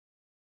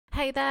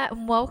Hey there,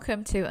 and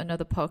welcome to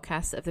another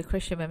podcast of the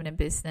Christian Women in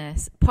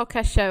Business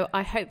podcast show.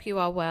 I hope you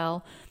are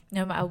well,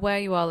 no matter where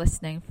you are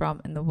listening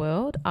from in the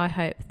world. I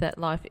hope that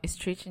life is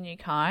treating you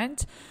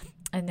kind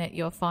and that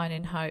you're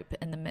finding hope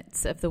in the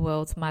midst of the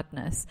world's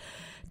madness.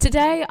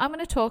 Today, I'm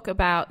going to talk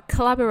about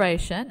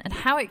collaboration and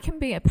how it can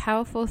be a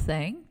powerful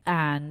thing,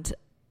 and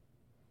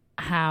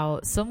how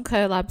some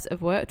collabs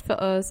have worked for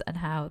us and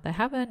how they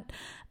haven't,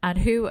 and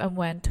who and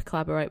when to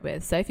collaborate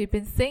with. So if you've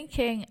been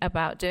thinking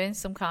about doing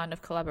some kind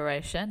of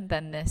collaboration,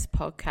 then this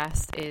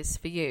podcast is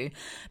for you.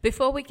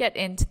 Before we get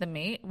into the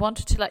meat,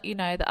 wanted to let you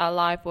know that our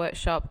live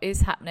workshop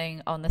is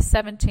happening on the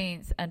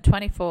 17th and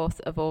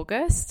 24th of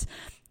August.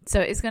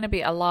 So it's going to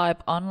be a live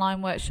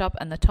online workshop,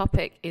 and the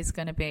topic is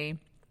going to be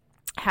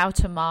how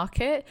to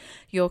market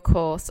your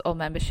course or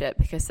membership,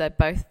 because they're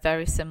both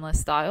very similar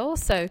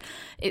styles. So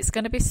it's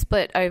going to be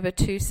split over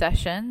 2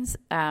 sessions,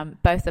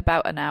 both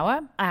about an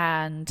hour,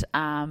 and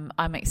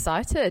I'm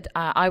excited.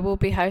 I will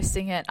be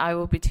hosting it. I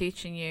will be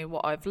teaching you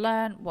what I've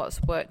learned, what's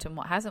worked and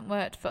what hasn't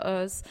worked for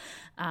us.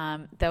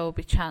 There will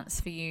be chance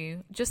for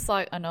you, just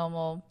like a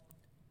normal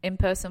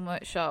in-person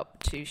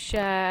workshop, to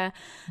share,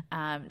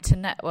 to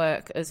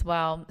network as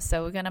well.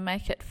 So we're going to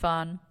make it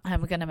fun, and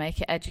we're going to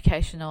make it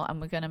educational, and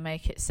we're going to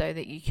make it so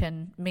that you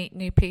can meet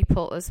new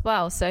people as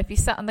well. So if you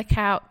sat on the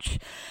couch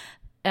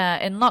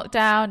in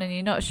lockdown and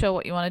you're not sure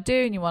what you want to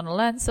do and you want to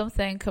learn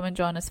something, come and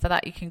join us for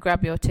that. You can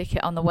grab your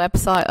ticket on the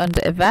website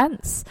under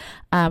events,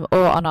 or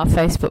on our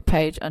Facebook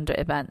page under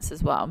events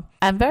as well.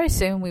 And very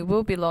soon we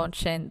will be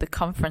launching the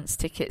conference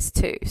tickets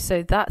too,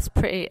 so that's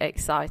pretty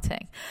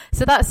exciting.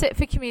 So that's it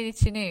for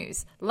community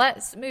news.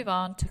 Let's move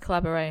on to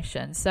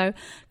collaboration. So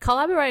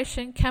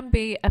collaboration can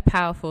be a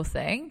powerful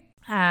thing,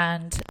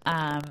 and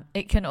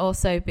it can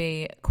also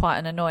be quite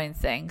an annoying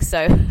thing.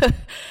 So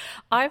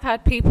I've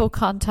had people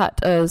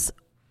contact us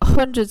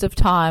hundreds of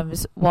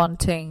times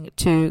wanting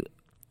to,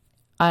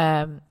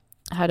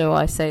 how do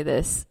I say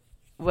this,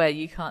 where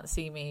you can't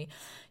see me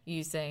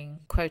using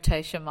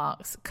quotation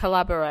marks,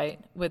 collaborate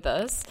with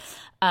us,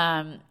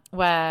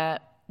 where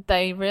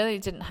they really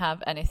didn't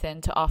have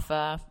anything to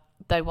offer.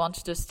 They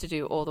wanted us to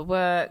do all the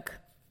work,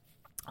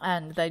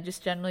 and they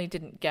just generally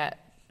didn't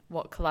get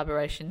what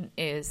collaboration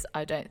is,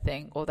 I don't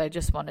think, or they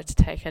just wanted to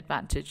take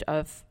advantage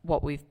of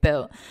what we've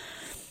built.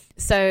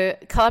 So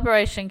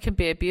collaboration can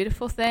be a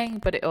beautiful thing,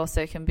 but it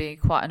also can be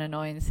quite an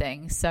annoying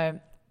thing. So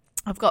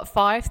I've got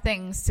 5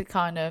 things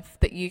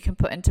that you can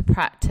put into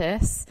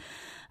practice,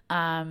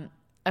 of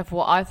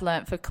what I've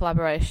learned for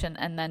collaboration,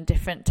 and then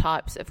different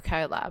types of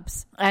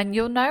collabs. And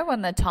you'll know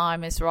when the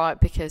time is right,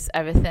 because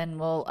everything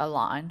will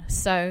align.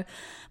 So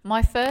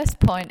my first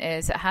point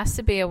is it has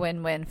to be a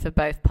win-win for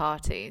both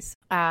parties.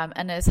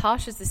 And as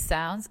harsh as this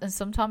sounds, and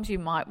sometimes you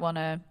might want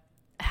to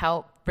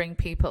help bring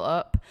people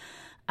up,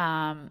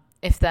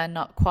 if they're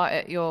not quite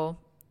at your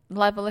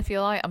level, if you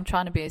like. I'm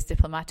trying to be as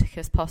diplomatic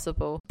as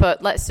possible.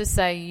 But let's just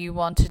say you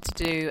wanted to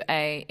do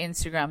a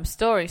Instagram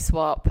story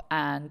swap,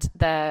 and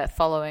their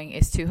following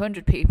is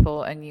 200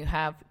 people, and you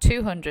have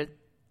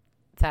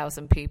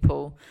 200,000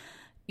 people.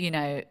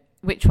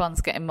 Which one's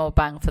getting more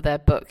bang for their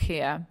buck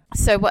here?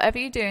 So whatever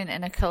you're doing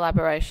in a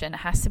collaboration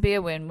has to be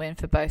a win-win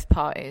for both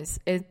parties.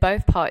 Is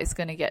both parties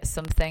going to get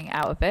something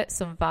out of it,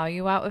 some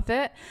value out of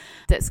it,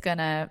 that's going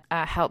to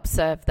help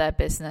serve their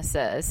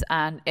businesses?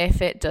 And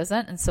if it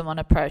doesn't, and someone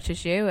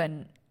approaches you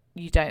and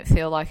you don't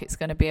feel like it's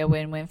going to be a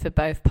win-win for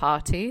both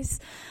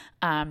parties,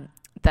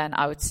 then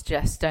I would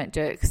suggest don't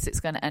do it, because it's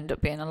going to end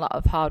up being a lot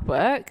of hard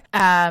work.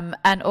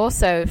 And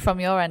also from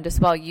your end as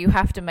well, you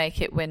have to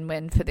make it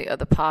win-win for the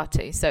other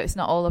party. So it's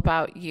not all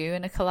about you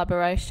in a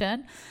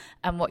collaboration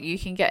and what you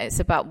can get,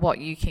 it's about what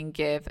you can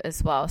give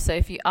as well. So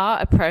if you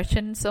are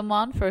approaching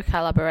someone for a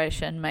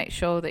collaboration, make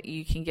sure that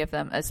you can give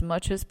them as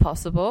much as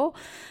possible,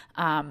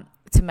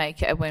 to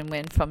make it a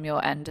win-win from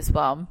your end as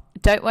well.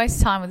 Don't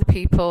waste time with the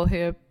people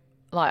who,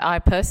 like I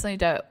personally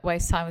don't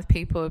waste time with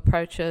people who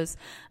approach us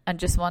and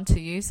just want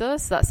to use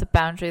us. That's a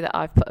boundary that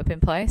I've put up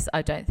in place.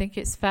 I don't think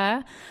it's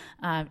fair.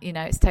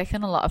 It's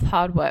taken a lot of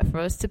hard work for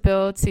us to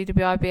build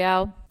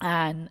CWIBL,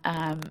 and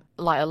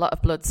like a lot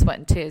of blood, sweat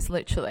and tears,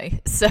 literally.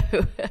 So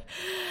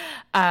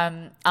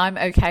I'm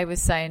okay with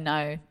saying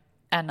no.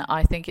 And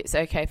I think it's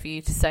okay for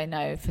you to say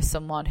no for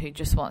someone who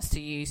just wants to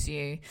use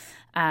you,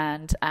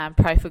 and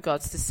pray for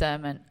God's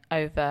discernment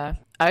over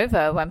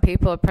when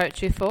people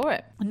approach you for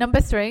it.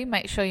 Number 3,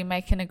 make sure you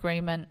make an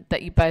agreement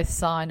that you both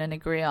sign and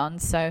agree on.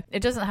 So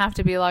it doesn't have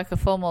to be like a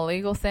formal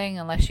legal thing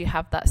unless you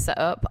have that set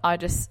up. I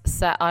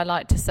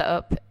like to set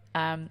up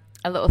a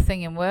little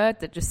thing in Word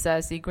that just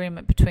says the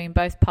agreement between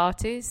both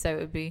parties. So it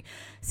would be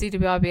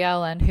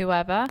CWIBL and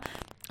whoever,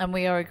 and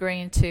we are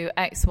agreeing to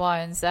X, Y,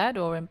 and Z,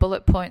 or in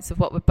bullet points of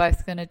what we're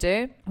both going to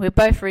do. We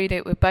both read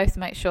it, we both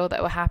make sure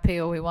that we're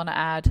happy or we want to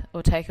add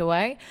or take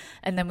away,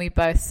 and then we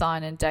both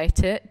sign and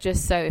date it,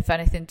 just so if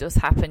anything does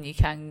happen, you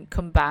can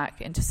come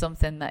back into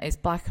something that is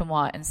black and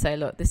white and say,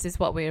 look, this is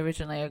what we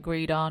originally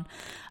agreed on.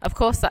 Of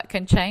course, that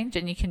can change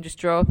and you can just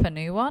draw up a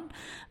new one,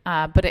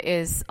 but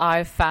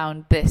I've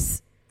found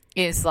this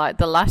is like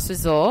the last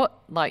resort.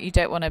 Like, you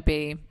don't want to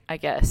be, I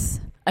guess,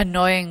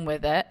 annoying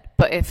with it.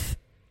 But if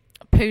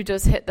poo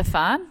does hit the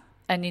fan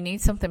and you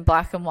need something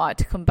black and white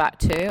to come back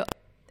to,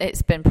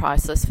 it's been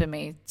priceless for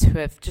me to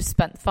have just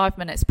spent 5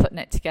 minutes putting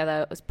it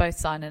together, us both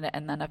signing it,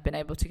 and then I've been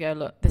able to go,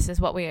 look, this is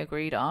what we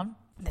agreed on.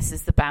 This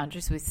is the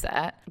boundaries we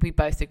set. We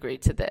both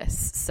agreed to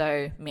this.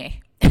 So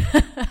me.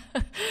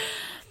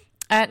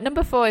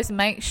 Number 4 is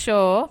make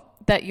sure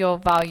that your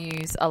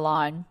values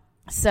align.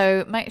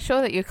 So make sure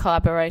that you're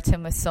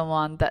collaborating with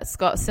someone that's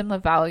got similar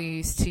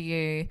values to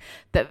you,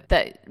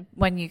 that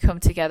when you come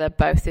together,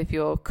 both of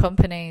your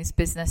companies,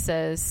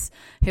 businesses,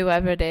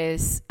 whoever it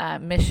is,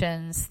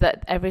 missions,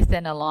 that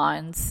everything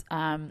aligns,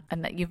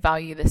 and that you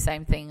value the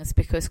same things,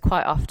 because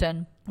quite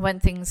often when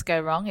things go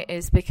wrong, it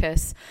is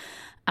because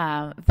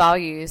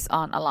values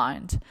aren't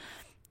aligned.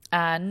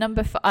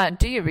 Number 5,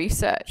 do your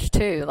research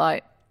too.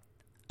 Like,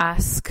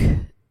 ask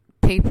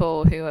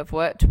people who have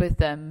worked with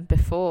them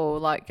before,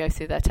 like go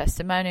through their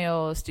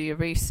testimonials, do your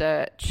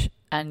research,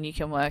 and you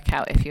can work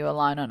out if you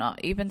align or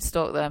not. Even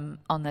stalk them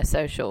on their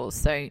socials,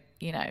 so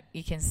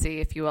you can see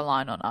if you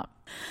align or not.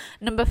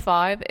 Number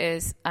 5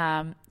 is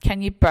can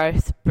you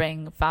both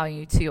bring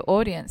value to your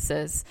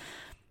audiences?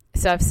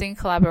 So I've seen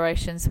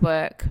collaborations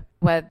work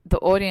where the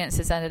audience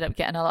has ended up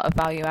getting a lot of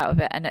value out of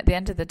it, and at the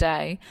end of the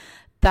day,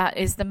 that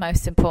is the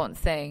most important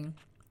thing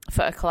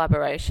for a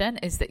collaboration,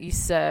 is that you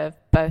serve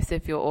both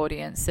of your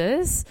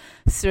audiences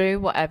through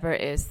whatever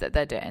it is that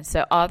they're doing.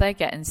 So are they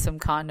getting some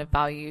kind of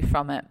value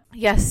from it?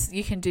 Yes,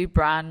 you can do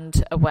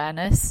brand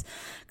awareness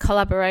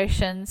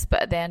collaborations,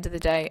 but at the end of the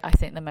day, I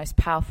think the most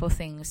powerful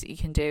things that you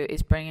can do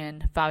is bring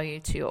in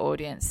value to your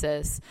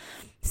audiences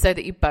so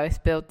that you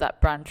both build that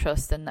brand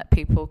trust and that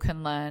people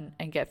can learn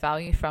and get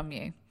value from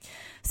you.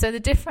 So the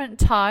different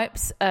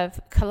types of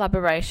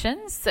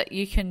collaborations that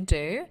you can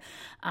do,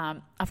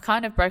 I've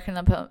kind of broken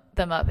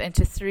them up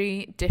into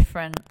 3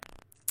 different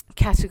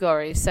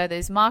categories. So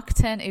there's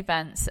marketing,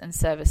 events, and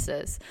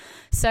services.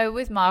 So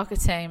with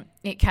marketing,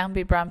 it can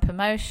be brand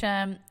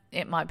promotion.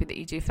 It might be that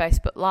you do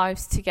Facebook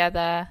Lives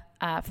together.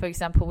 For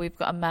example, we've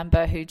got a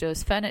member who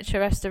does furniture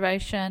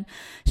restoration.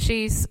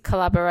 She's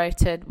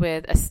collaborated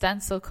with a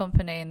stencil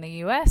company in the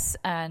US,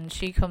 and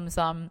she comes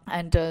on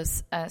and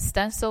does a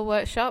stencil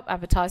workshop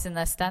advertising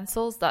their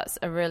stencils. That's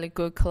a really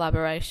good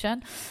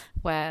collaboration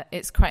where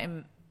it's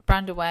creating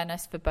brand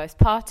awareness for both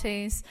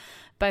parties.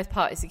 Both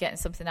parties are getting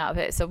something out of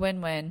it. It's a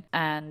win-win,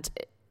 and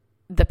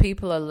the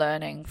people are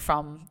learning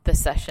from the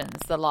sessions,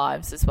 the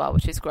lives as well,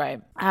 which is great.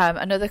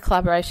 Another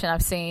collaboration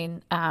I've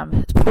seen,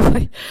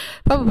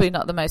 probably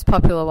not the most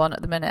popular one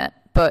at the minute,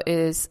 but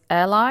is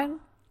airline.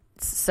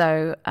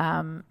 So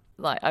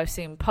I've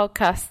seen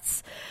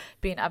podcasts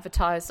being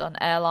advertised on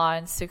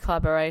airlines through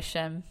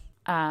collaboration.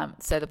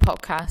 So the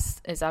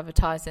podcast is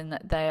advertising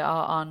that they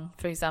are on,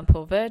 for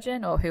example,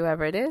 Virgin or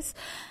whoever it is,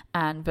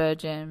 and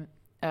Virgin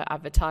are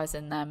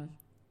advertising them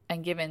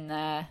and giving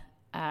their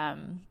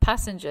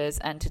passengers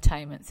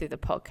entertainment through the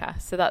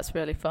podcast. So that's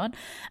really fun.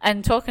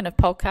 And talking of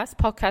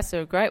podcasts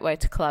are a great way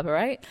to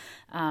collaborate.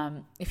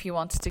 If you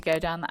wanted to go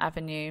down the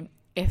avenue,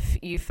 if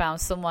you found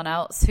someone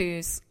else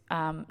who's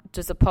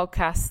does a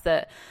podcast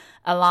that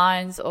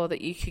aligns, or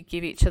that you could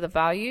give each other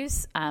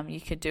values, you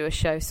could do a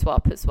show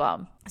swap as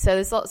well. So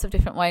there's lots of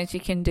different ways you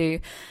can do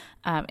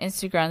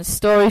Instagram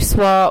story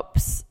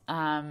swaps,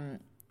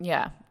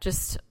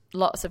 just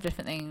lots of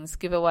different things.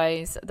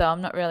 Giveaways, though I'm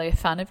not really a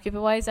fan of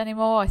giveaways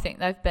anymore. I think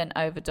they've been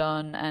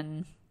overdone,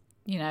 and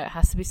it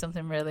has to be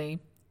something really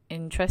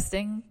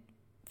interesting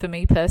for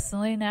me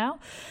personally now.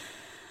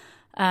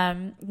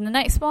 The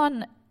next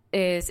one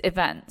is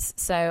events.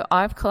 So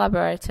I've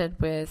collaborated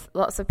with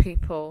lots of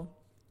people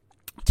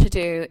to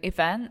do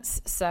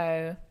events,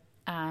 so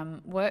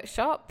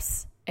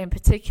workshops in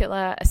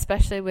particular,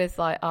 especially with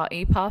like our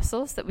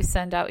e-parcels that we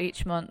send out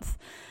each month.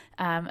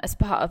 As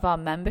part of our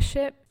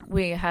membership,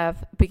 we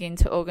have begun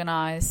to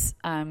organise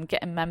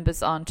getting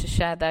members on to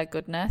share their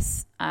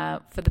goodness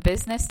for the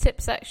business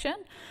tip section.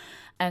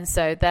 And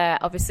so they're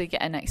obviously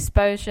getting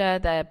exposure,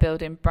 they're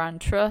building brand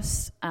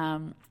trust.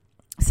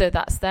 So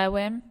that's their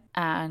win.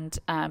 And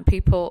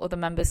other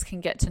members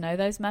can get to know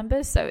those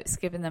members. So it's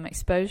giving them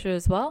exposure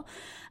as well.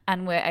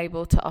 And we're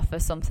able to offer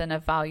something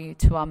of value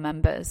to our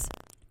members.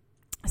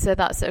 So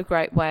that's a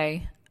great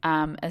way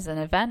as an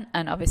event.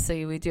 And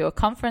obviously we do a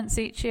conference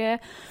each year,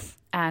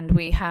 and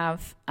we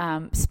have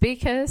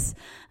speakers,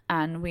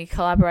 and we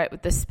collaborate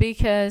with the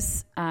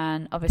speakers,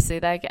 and obviously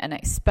they're getting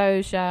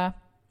exposure,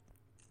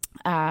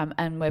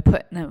 and we're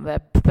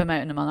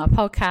promoting them on our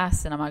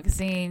podcasts and our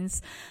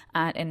magazines,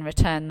 and in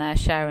return they're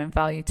sharing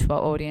value to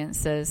our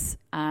audiences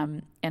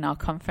in our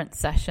conference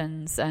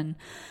sessions, and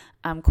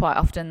quite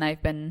often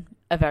they've been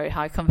a very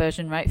high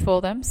conversion rate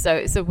for them, so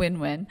it's a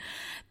win-win.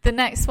 The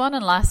next one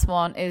and last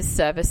one is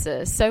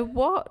services. So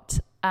what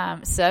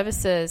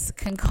services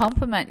can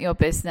complement your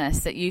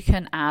business that you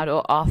can add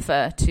or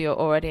offer to your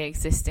already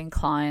existing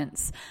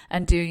clients,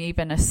 and do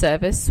even a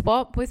service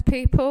swap with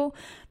people?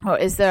 Or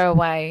is there a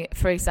way,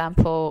 for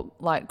example,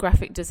 like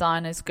graphic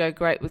designers go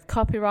great with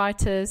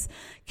copywriters?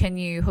 Can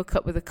you hook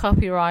up with a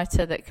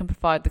copywriter that can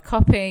provide the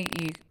copy,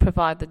 you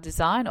provide the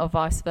design, or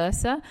vice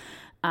versa?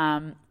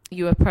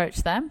 you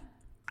approach them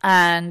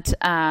and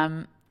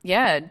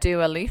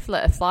do a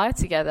leaflet, a flyer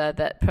together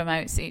that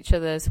promotes each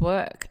other's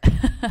work.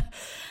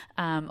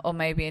 Or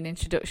maybe an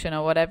introduction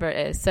or whatever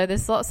it is. So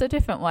there's lots of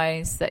different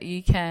ways that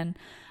you can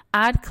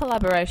add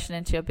collaboration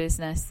into your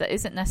business that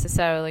isn't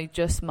necessarily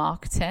just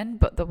marketing,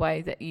 but the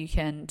way that you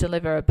can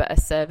deliver a better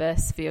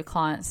service for your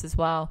clients as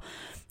well.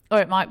 Or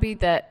it might be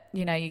that,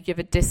 you give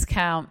a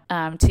discount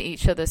to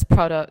each other's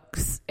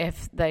products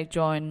if they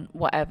join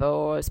whatever,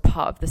 or as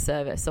part of the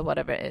service or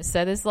whatever it is.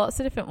 So there's lots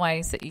of different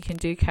ways that you can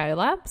do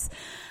collabs.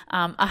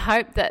 I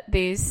hope that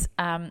these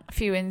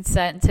few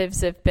incentives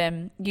have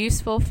been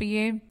useful for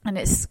you, and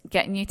it's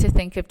getting you to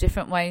think of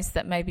different ways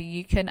that maybe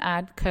you can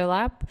add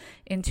collab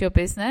into your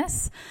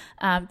business.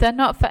 They're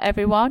not for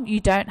everyone.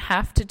 You don't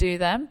have to do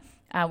them.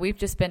 We've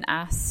just been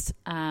asked,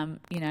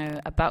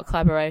 about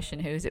collaboration,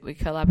 who is it we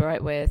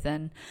collaborate with,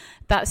 and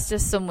that's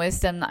just some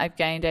wisdom that I've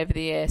gained over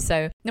the years.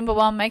 So, number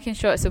one, making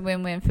sure it's a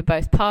win-win for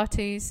both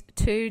parties.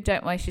 2,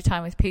 don't waste your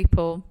time with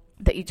people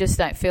that you just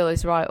don't feel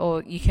is right,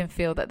 or you can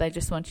feel that they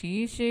just want to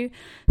use you.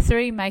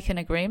 3, make an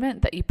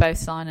agreement that you both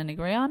sign and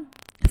agree on.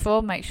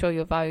 4, make sure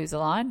your values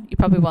align. You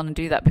probably want to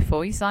do that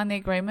before you sign the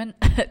agreement.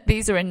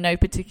 These are in no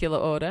particular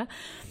order.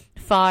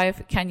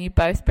 5, can you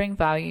both bring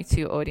value to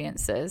your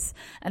audiences?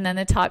 And then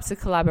the types of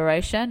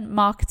collaboration: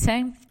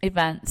 marketing,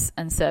 events,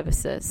 and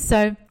services.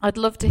 So I'd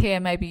love to hear,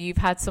 maybe you've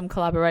had some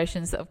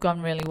collaborations that have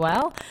gone really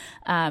well,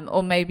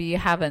 or maybe you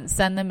haven't.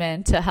 Send them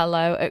in to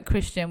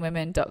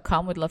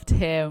hello@christianwomen.com. We'd love to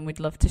hear and we'd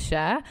love to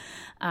share.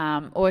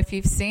 Or if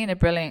you've seen a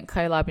brilliant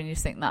collab and you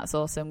think that's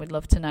awesome, we'd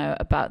love to know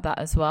about that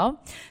as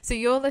well. So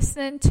you're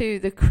listening to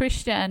the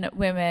Christian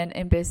Women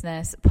in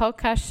Business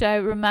podcast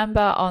show.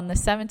 Remember, on the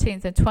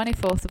 17th and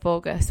 24th of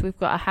August, we've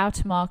got a How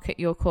to Market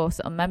Your Course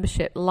on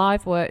Membership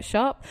live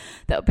workshop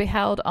that will be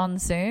held on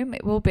Zoom.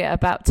 It will be at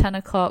about 10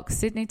 o'clock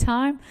Sydney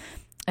time.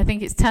 I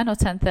think it's 10 or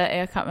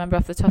 10:30. I can't remember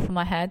off the top of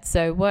my head.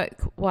 So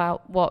work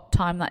out what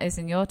time that is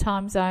in your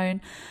time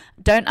zone.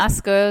 Don't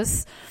ask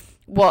us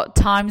what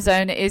time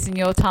zone it is in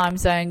your time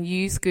zone.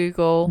 Use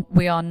Google.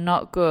 We are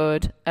not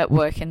good at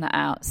working that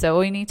out. So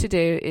all you need to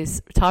do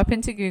is type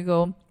into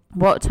Google,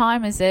 what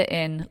time is it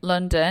in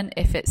London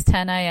if it's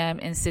 10 a.m.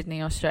 in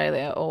Sydney,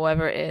 Australia, or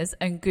wherever it is,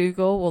 and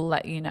Google will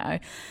let you know,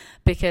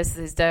 because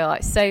there's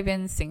daylight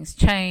savings, things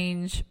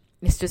change.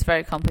 It's just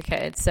very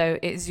complicated. So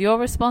it's your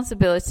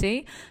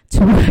responsibility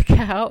to work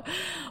out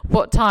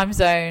what time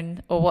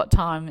zone or what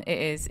time it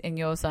is in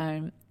your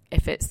zone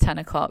if it's 10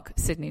 o'clock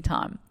Sydney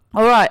time.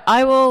 All right,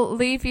 I will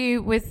leave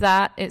you with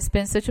that. It's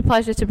been such a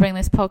pleasure to bring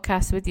this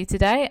podcast with you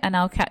today, and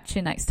I'll catch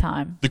you next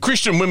time. The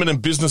Christian Women in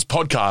Business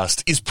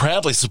podcast is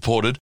proudly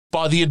supported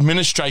by the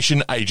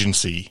Administration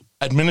Agency,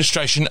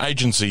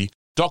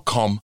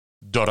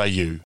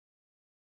 administrationagency.com.au.